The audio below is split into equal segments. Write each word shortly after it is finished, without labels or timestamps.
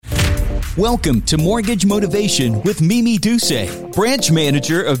Welcome to Mortgage Motivation with Mimi Duce, branch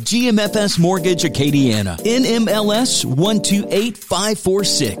manager of GMFS Mortgage Acadiana, NMLS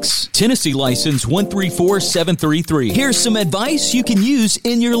 128546, Tennessee license 134733. Here's some advice you can use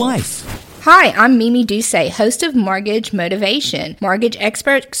in your life. Hi, I'm Mimi Duce, host of Mortgage Motivation, mortgage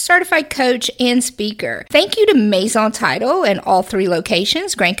expert, certified coach, and speaker. Thank you to Maison Title and all three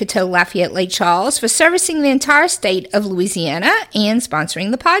locations, Grand Coteau, Lafayette, Lake Charles, for servicing the entire state of Louisiana and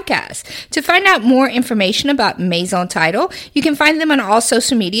sponsoring the podcast. To find out more information about Maison Title, you can find them on all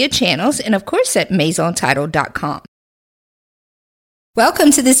social media channels and, of course, at maisontitle.com.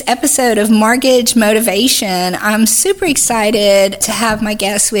 Welcome to this episode of Mortgage Motivation. I'm super excited to have my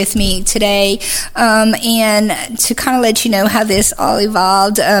guest with me today and to kind of let you know how this all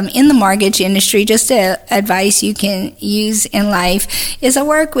evolved in the mortgage industry. Just advice you can use in life is I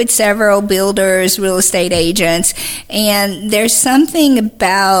work with several builders, real estate agents, and there's something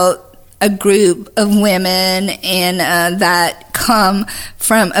about a group of women and that come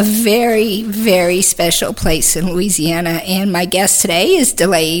from a very, very special place in Louisiana. And my guest today is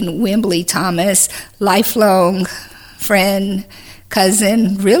DLane Wimberley Thomas, lifelong friend,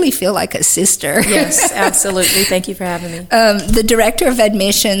 cousin, really feel like a sister. Yes, absolutely. Thank you for having me. The director of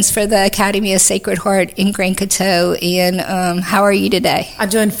admissions for the Academy of Sacred Heart in Grand Coteau. And how are you today? I'm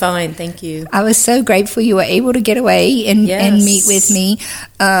doing fine, thank you. I was so grateful you were able to get away and meet with me.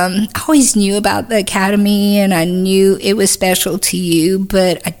 I always knew about the Academy and I knew it was special to you,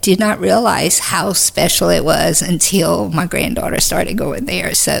 but I did not realize how special it was until my granddaughter started going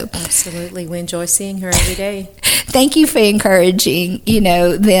there. So absolutely, we enjoy seeing her every day. Thank you for encouraging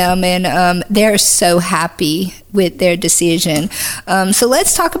them, and they're so happy with their decision. So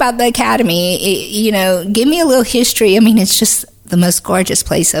let's talk about the Academy. Give me a little history. I mean, it's just the most gorgeous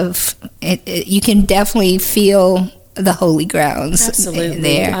place of it. You can definitely feel the holy grounds. Absolutely.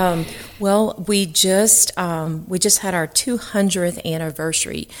 There. Well, we just had our 200th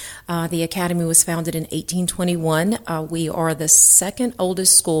anniversary. The Academy was founded in 1821. We are the second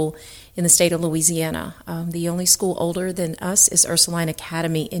oldest school in the state of Louisiana. The only school older than us is Ursuline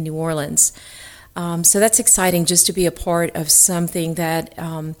Academy in New Orleans. So that's exciting just to be a part of something that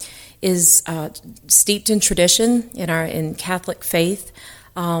is steeped in tradition in Catholic faith.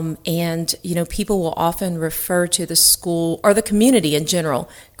 And people will often refer to the school or the community in general,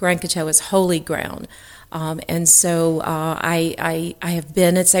 Grand Coteau, as holy ground. And so I have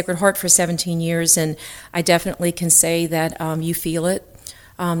been at Sacred Heart for 17 years, and I definitely can say that you feel it.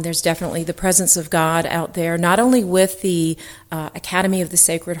 There's definitely the presence of God out there, not only with the Academy of the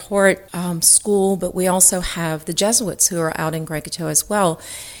Sacred Heart school, but we also have the Jesuits who are out in Grand Coteau as well.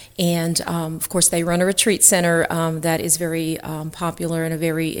 And, of course, they run a retreat center that is very popular and a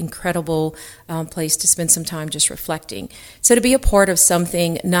very incredible place to spend some time just reflecting. So to be a part of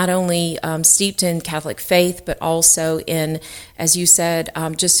something not only steeped in Catholic faith, but also in, as you said,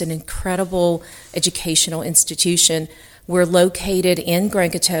 just an incredible educational institution. We're located in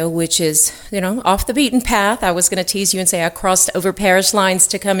Grand Coteau, which is, off the beaten path. I was going to tease you and say I crossed over parish lines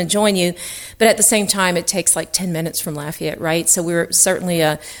to come and join you, but at the same time, it takes like 10 minutes from Lafayette, right? So we're certainly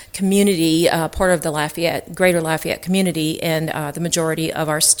a community, part of the greater Lafayette community, and the majority of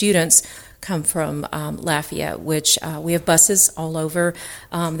our students come from Lafayette, which we have buses all over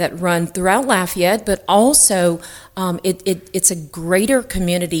that run throughout Lafayette, but also it's a greater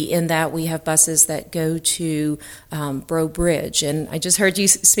community in that we have buses that go to Breaux Bridge. And I just heard you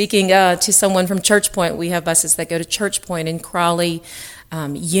speaking to someone from Church Point. We have buses that go to Church Point and Crawley,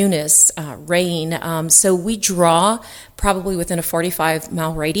 Eunice, Rain. So we draw probably within a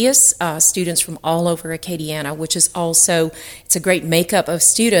 45-mile radius students from all over Acadiana, which is also, it's a great makeup of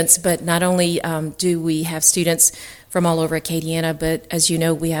students, but not only do we have students from all over Acadiana, but as you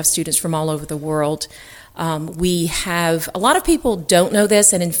know, we have students from all over the world. We have, a lot of people don't know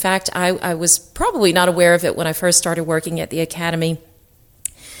this, and in fact, I was probably not aware of it when I first started working at the Academy,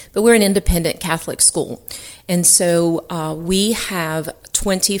 but we're an independent Catholic school. And so we have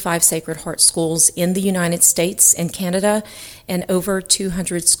 25 Sacred Heart schools in the United States and Canada, and over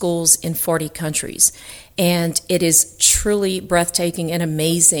 200 schools in 40 countries. And it is truly breathtaking and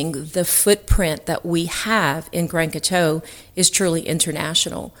amazing. The footprint that we have in Grand Coteau is truly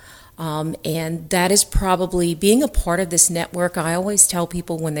international. And that is probably, being a part of this network, I always tell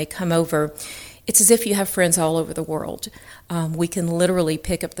people when they come over, it's as if you have friends all over the world. We can literally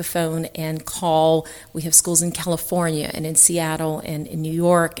pick up the phone and call. We have schools in California and in Seattle and in New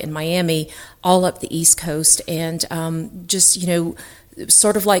York and Miami, all up the East Coast. And just,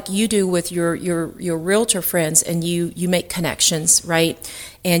 sort of like you do with your realtor friends, and you make connections, right?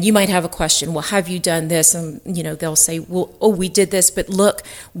 And you might have a question, well, have you done this? And, they'll say, well, oh, we did this, but look,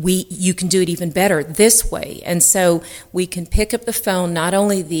 you can do it even better this way. And so we can pick up the phone, not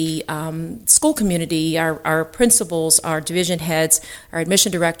only the school community, our principals, our division heads, our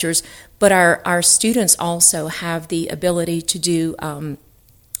admission directors, but our students also have the ability to do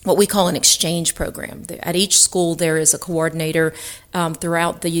what we call an exchange program. At each school, there is a coordinator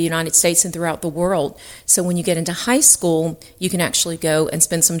throughout the United States and throughout the world. So when you get into high school, you can actually go and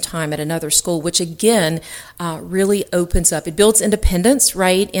spend some time at another school, which again really opens up. It builds independence,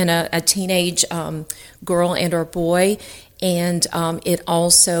 right, in a teenage girl and or boy, and it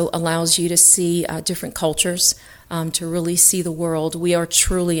also allows you to see different cultures, to really see the world. We are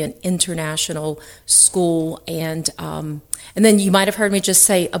truly an international school, and then you might have heard me just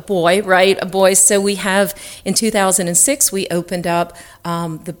say a boy, right? A boy. So we have, in 2006, we opened up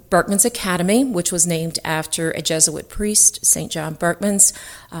the Berkman's Academy, which was named after a Jesuit priest, St. John Berkman's.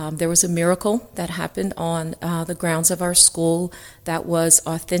 There was a miracle that happened on the grounds of our school that was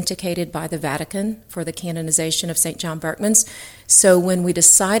authenticated by the Vatican for the canonization of St. John Berkman's. So when we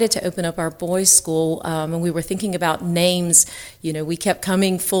decided to open up our boys' school, and we were thinking about names, we kept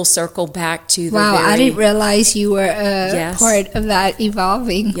coming full circle back to the I didn't realize you were part of that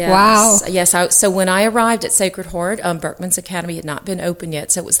evolving. Yes. Wow. Yes. So when I arrived at Sacred Heart, Berkman's Academy had not been open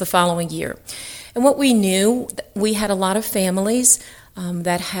yet, so it was the following year. And what we knew, we had a lot of families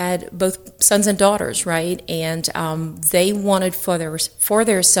that had both sons and daughters, right? And they wanted for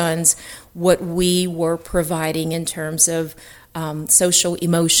their sons what we were providing in terms of social,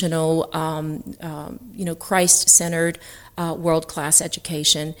 emotional, Christ-centered, world-class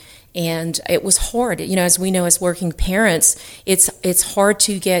education. And it was hard, as we know as working parents, it's hard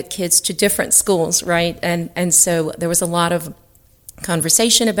to get kids to different schools, right? And so there was a lot of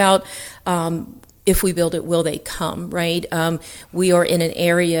conversation about if we build it, will they come, right? We are in an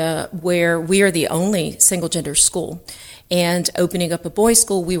area where we are the only single-gender school. And opening up a boys'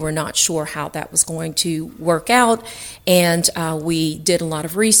 school, we were not sure how that was going to work out. And we did a lot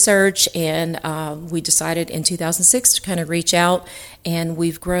of research, and we decided in 2006 to kind of reach out. And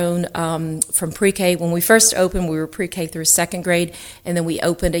we've grown from pre-K. When we first opened, we were pre-K through second grade, and then we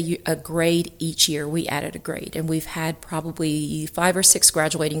opened a grade each year. We added a grade, and we've had probably 5 or 6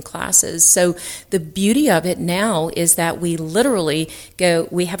 graduating classes. So the beauty of it now is that we literally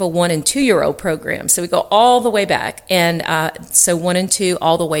we have a 1 and 2 year old program. So we go all the way back, and so 1 and 2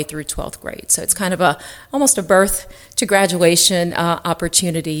 all the way through 12th grade. So it's kind of almost a birth to graduation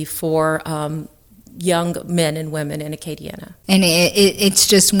opportunity for young men and women in Acadiana. And it's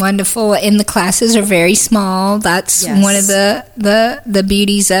just wonderful. And the classes are very small. That's one of the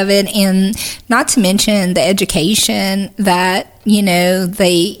beauties of it. And not to mention the education that,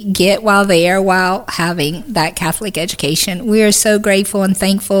 they get while having that Catholic education. We are so grateful and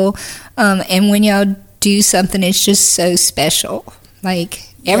thankful. And when y'all do something, it's just so special.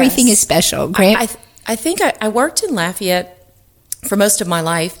 Like, everything is special. I think I worked in Lafayette for most of my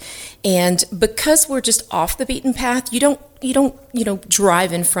life, and because we're just off the beaten path, you don't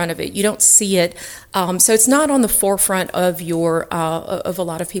drive in front of it, you don't see it, so it's not on the forefront of of a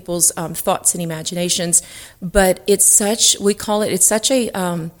lot of people's thoughts and imaginations. But it's such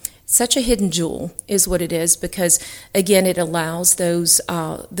a hidden jewel is what it is, because again, it allows those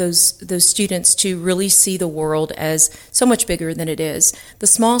students to really see the world as so much bigger than it is. The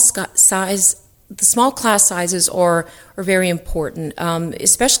small class sizes are very important,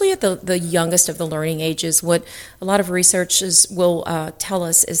 especially at the youngest of the learning ages. What a lot of researchers will tell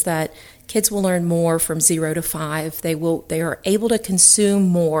us is that kids will learn more from 0 to 5. They are able to consume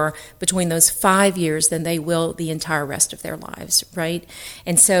more between those 5 years than they will the entire rest of their lives, right?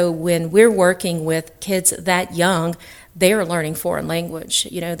 And so when we're working with kids that young, they are learning foreign language.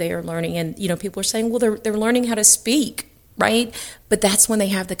 They are learning, and people are saying, well, they're learning how to speak, right? But that's when they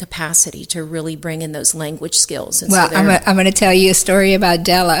have the capacity to really bring in those language skills. And well, so I'm going to tell you a story about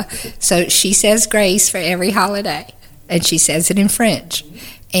Della. So she says grace for every holiday, and she says it in French.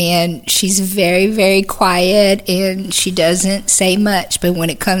 And she's very, very quiet, and she doesn't say much. But when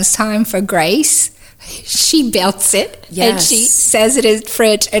it comes time for grace, she belts it. Yes. And she says it in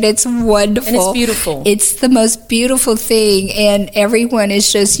French, and it's wonderful. And it's beautiful. It's the most beautiful thing, and everyone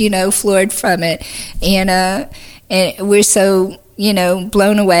is just, floored from it. And we're so,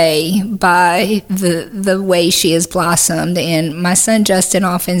 blown away by the way she has blossomed. And my son Justin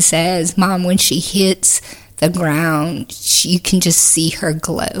often says, Mom, when she hits the ground, you can just see her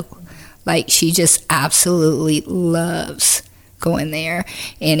glow. Like, she just absolutely loves going there,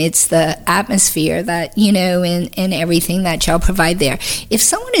 and it's the atmosphere that, and everything that y'all provide there. If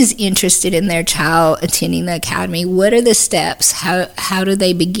someone is interested in their child attending the academy, what are the steps? How do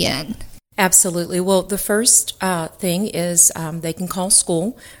they begin? Absolutely. Well, the first thing is they can call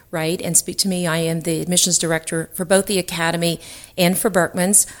school, right, and speak to me. I am the admissions director for both the academy and for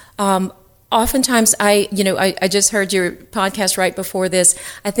Berkman's. Oftentimes, I just heard your podcast right before this.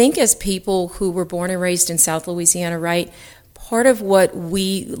 I think as people who were born and raised in South Louisiana, right, part of what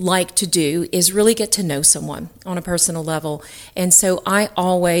we like to do is really get to know someone on a personal level. And so I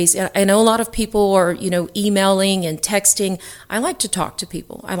know a lot of people are, emailing and texting. I like to talk to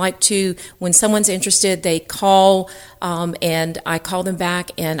people. I like to, when someone's interested, they call, and I call them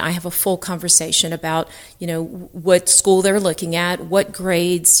back and I have a full conversation about, what school they're looking at, what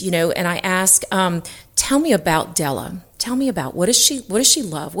grades, and I ask, tell me about Della. Tell me about what does she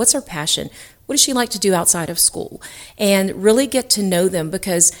love? What's her passion? What does she like to do outside of school? And really get to know them,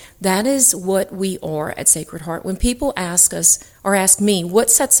 because that is what we are at Sacred Heart. When people ask us or ask me what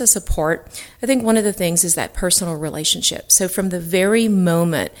sets us apart, I think one of the things is that personal relationship. So from the very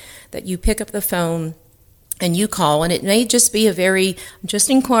moment that you pick up the phone and you call, and it may just be a very just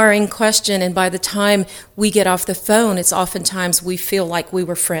inquiring question, and by the time we get off the phone, it's oftentimes we feel like we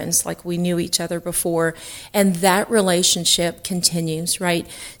were friends, like we knew each other before, and that relationship continues, right?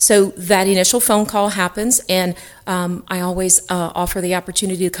 So that initial phone call happens, and I always offer the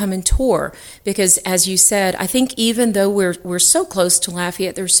opportunity to come and tour, because as you said, I think even though we're so close to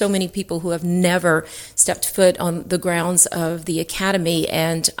Lafayette, there's so many people who have never stepped foot on the grounds of the academy,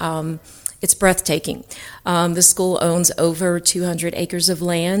 and it's breathtaking. The school owns over 200 acres of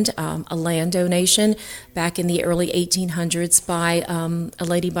land, a land donation back in the early 1800s by a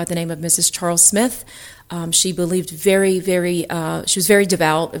lady by the name of Mrs. Charles Smith. She believed she was very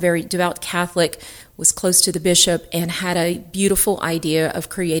devout, a very devout Catholic, was close to the bishop, and had a beautiful idea of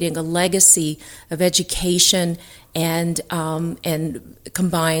creating a legacy of education and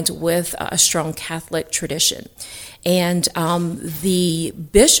combined with a strong Catholic tradition. And the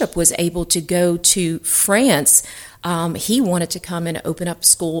bishop was able to go to France. He wanted to come and open up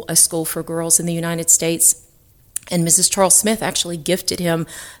a school for girls in the United States. And Mrs. Charles Smith actually gifted him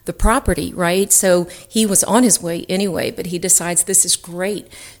the property, right? So he was on his way anyway, but he decides this is great.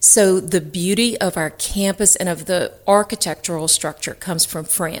 So the beauty of our campus and of the architectural structure comes from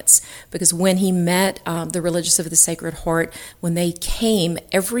France, because when he met the Religious of the Sacred Heart, when they came,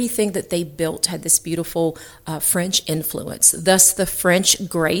 everything that they built had this beautiful French influence, thus the French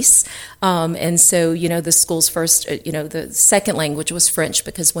grace. And so, the school's first, the second language was French,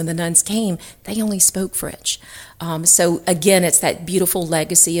 because when the nuns came, they only spoke French. So again, it's that beautiful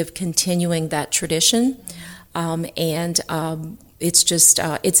legacy of continuing that tradition, it's just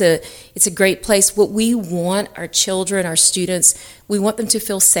it's a great place. What we want our children, our students, we want them to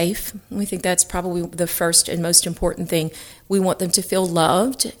feel safe. We think that's probably the first and most important thing. We want them to feel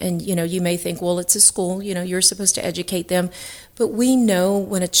loved, and you may think, well, it's a school, you're supposed to educate them, but we know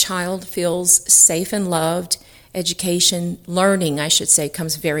when a child feels safe and loved, learning, I should say,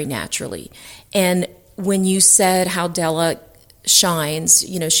 comes very naturally. And when you said how Della shines,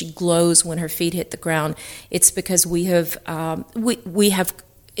 she glows when her feet hit the ground, it's because we have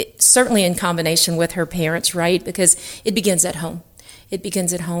certainly in combination with her parents, right? Because it begins at home.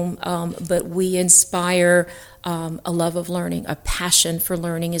 But we inspire a love of learning, a passion for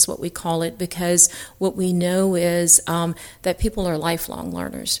learning is what we call it, because what we know is that people are lifelong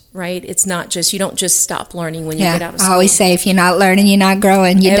learners, right? It's not just, you don't just stop learning when you get out of school. I always say, if you're not learning, you're not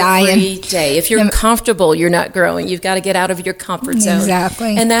growing, you're dying. Every day. If you're comfortable, you're not growing. You've got to get out of your comfort zone.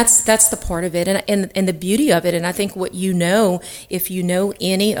 Exactly. And that's the part of it. And the beauty of it, and I think what if you know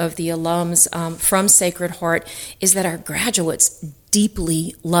any of the alums from Sacred Heart, is that our graduates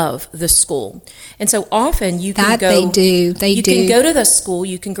deeply love the school. And so often you can go can go to the school,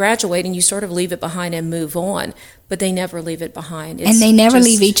 you can graduate, and you sort of leave it behind and move on, but they never leave it behind. And they never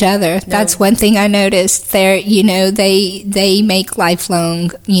leave each other. No. That's one thing I noticed. They make lifelong,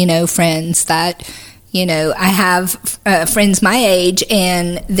 friends that, I have friends my age,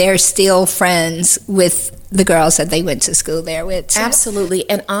 and they're still friends with the girls that they went to school there with. So. Absolutely.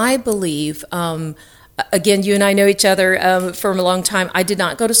 And I believe, again, you and I know each other for a long time. I did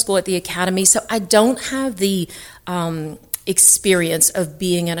not go to school at the academy, so I don't have the experience of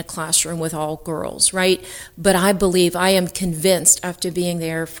being in a classroom with all girls, right? But I am convinced after being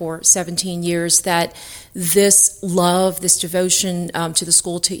there for 17 years that this love, this devotion to the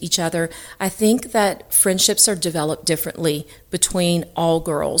school, to each other, I think that friendships are developed differently between all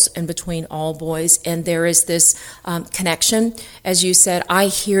girls and between all boys. And there is this connection. As you said, I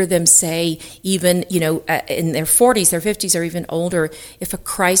hear them say, even, in their 40s, their 50s, or even older, if a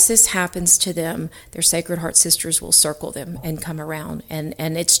crisis happens to them, their Sacred Heart sisters will circle them and come around. And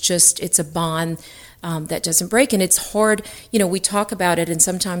it's a bond that doesn't break. And it's hard, we talk about it, and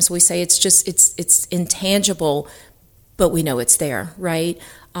sometimes we say it's intangible, but we know it's there, right?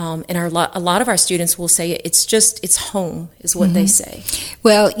 And a lot of our students will say it's home is what they say.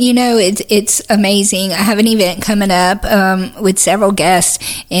 Well, it's amazing. I have an event coming up with several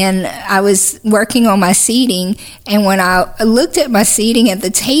guests, and I was working on my seating, and when I looked at my seating at the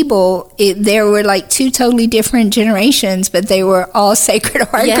table, there were like two totally different generations, but they were all Sacred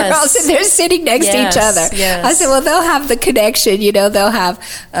Heart girls, and they're sitting next to each other. Yes. I said, well, they'll have the connection, they'll have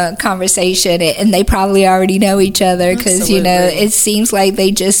a conversation, and they probably already know each other because, it seems like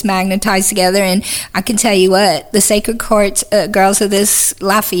they just magnetized together. And I can tell you what, the Sacred Heart girls of this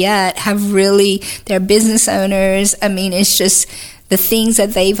Lafayette they're business owners. I mean, it's just the things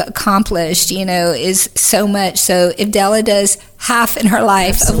that they've accomplished, is so much. So if Della does half in her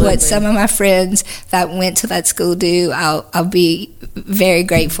life of what some of my friends that went to that school do, I'll be very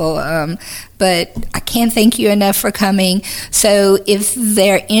grateful. But I can't thank you enough for coming. So if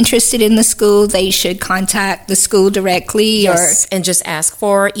they're interested in the school, they should contact the school directly, and just ask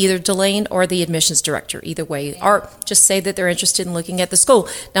for either DLane or the admissions director, either way, or just say that they're interested in looking at the school.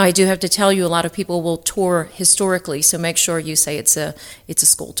 Now, I do have to tell you, a lot of people will tour historically, so make sure you say it's a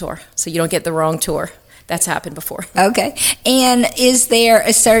school tour, so you don't get the wrong tour. That's happened before. Okay. And is there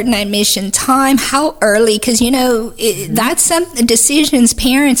a certain admission time? How early? Because, that's some decisions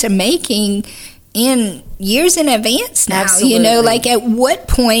parents are making in years in advance now. Absolutely. Like at what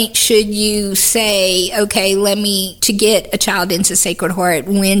point should you say, okay, to get a child into Sacred Heart,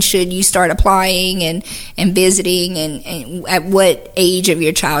 when should you start applying and visiting, and at what age of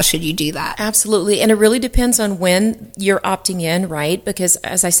your child should you do that? Absolutely. And it really depends on when you're opting in, right? Because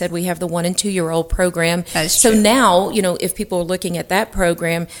as I said, we have the 1 and 2 year old program. That's so true. Now, if people are looking at that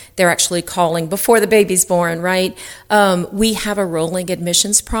program, they're actually calling before the baby's born, right? We have a rolling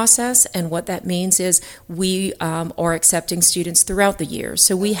admissions process, and what that means is we are accepting students throughout the year.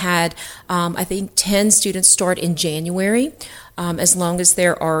 So we had, I think, 10 students start in January. As long as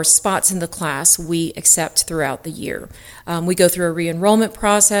there are spots in the class, we accept throughout the year. We go through a re-enrollment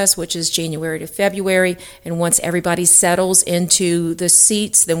process, which is January to February, and once everybody settles into the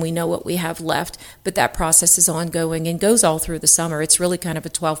seats, then we know what we have left. But that process is ongoing and goes all through the summer. It's really kind of a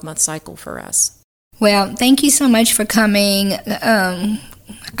 12-month cycle for us. Well, thank you so much for coming. I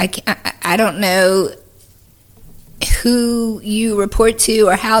don't know who you report to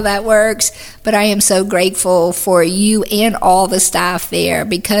or how that works, but I am so grateful for you and all the staff there,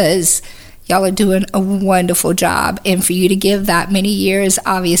 because y'all are doing a wonderful job. And for you to give that many years,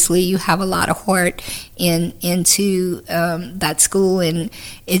 obviously you have a lot of heart into that school. And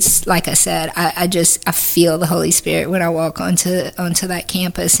it's like I said, I feel the Holy Spirit when I walk onto that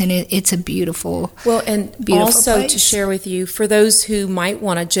campus, and it's a beautiful also place. To share with you, for those who might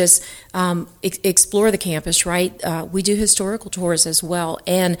want to just explore the campus, right? We do historical tours as well,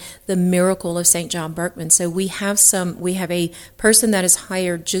 and the miracle of St. John Berkman. So we have a person that is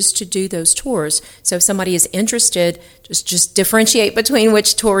hired just to do those tours. So if somebody is interested, just differentiate between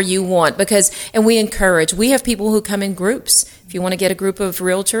which tour you want, and we have people who come in groups. If you want to get a group of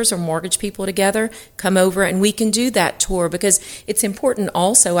realtors or mortgage people together, come over and we can do that tour, because it's important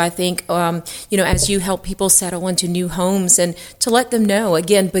also, I think, as you help people settle into new homes, and to let them know,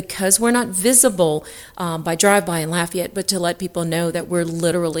 again, because we're not visible by drive-by in Lafayette, but to let people know that we're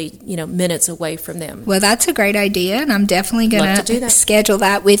literally, minutes away from them. Well, that's a great idea, and I'm definitely going to schedule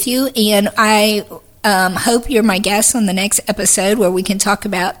that with you. And I hope you're my guest on the next episode where we can talk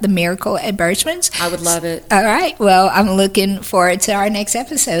about the miracle at Birchman's. I would love it. All right. Well, I'm looking forward to our next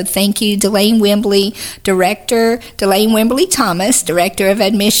episode. Thank you, DLane Wimberley, DLane Wimberley Thomas, Director of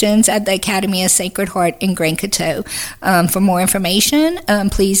Admissions at the Academy of Sacred Heart in Grand Coteau. For more information,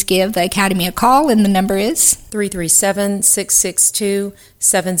 please give the Academy a call, and the number is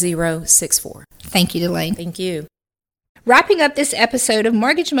 337-662-7064. Thank you, DLane. Thank you. Wrapping up this episode of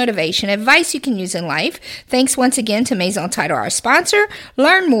Mortgage Motivation, advice you can use in life. Thanks once again to Maison Title, our sponsor.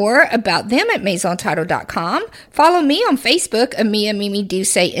 Learn more about them at MaisonTitle.com. Follow me on Facebook, Amia Mimi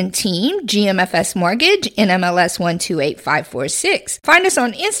Duce and Team, GMFS Mortgage, NMLS 128546. Find us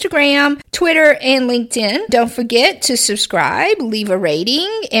on Instagram, Twitter, and LinkedIn. Don't forget to subscribe, leave a rating,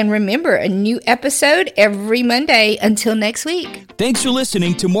 and remember, a new episode every Monday. Until next week. Thanks for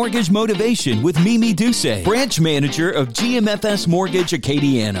listening to Mortgage Motivation with Mimi Duce, branch manager of GMFS Mortgage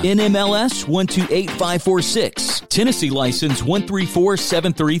Acadiana. NMLS 128546. Tennessee license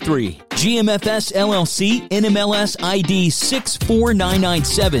 134733. GMFS LLC, NMLS ID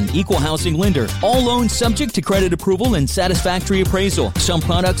 64997. Equal housing lender. All loans subject to credit approval and satisfactory appraisal. Some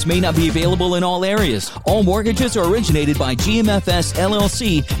products may not be available in all areas. All mortgages are originated by GMFS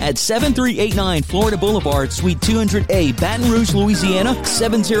LLC at 7389 Florida Boulevard, Suite 200A, Baton Rouge, Louisiana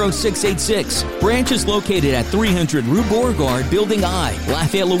 70686. Branch is located at 300 Rue Beauregard, Building I,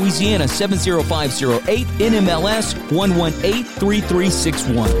 Lafayette, Louisiana 70508. NMLS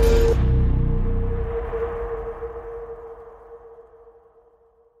 1183361.